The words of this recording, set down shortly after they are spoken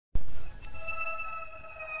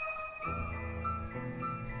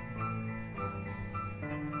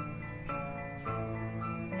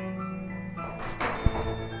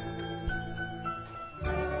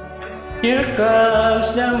Here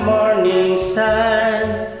comes the morning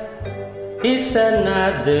sun. It's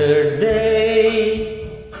another day,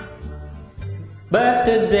 but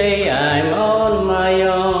today I'm on my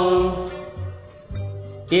own.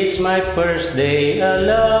 It's my first day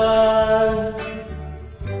alone.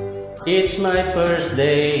 It's my first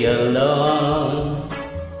day alone.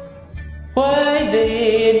 Why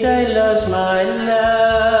did I lose my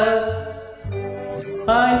love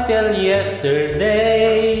until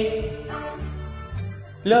yesterday?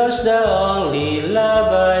 Lost the only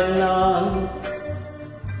love I'd known.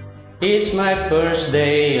 It's my first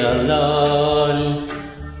day alone.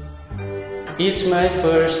 It's my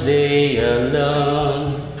first day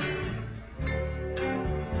alone.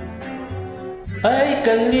 I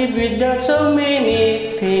can live without so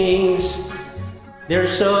many things. They're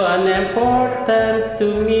so unimportant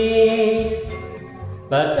to me.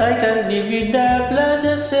 But I can't live without love,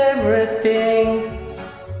 just everything.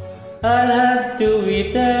 I'll have to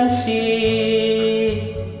wait and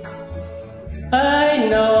see. I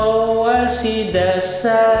know I'll see the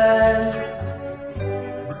sun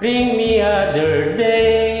bring me other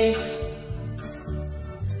days,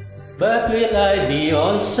 but will I be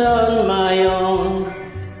on my own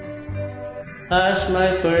as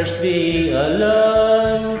my first day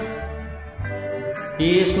alone?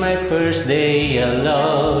 Is my first day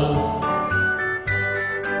alone.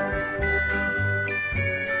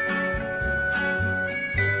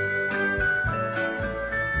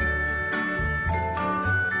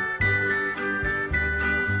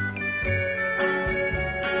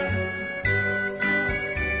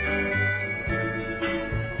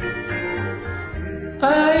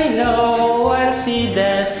 I know I'll see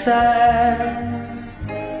the sun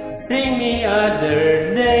bring me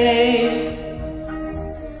other days,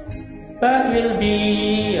 but will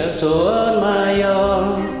be also on my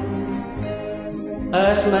own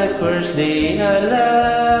as my first day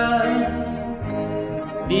alone.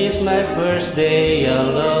 This my first day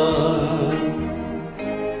alone.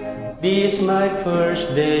 This my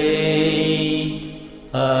first day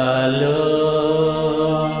alone.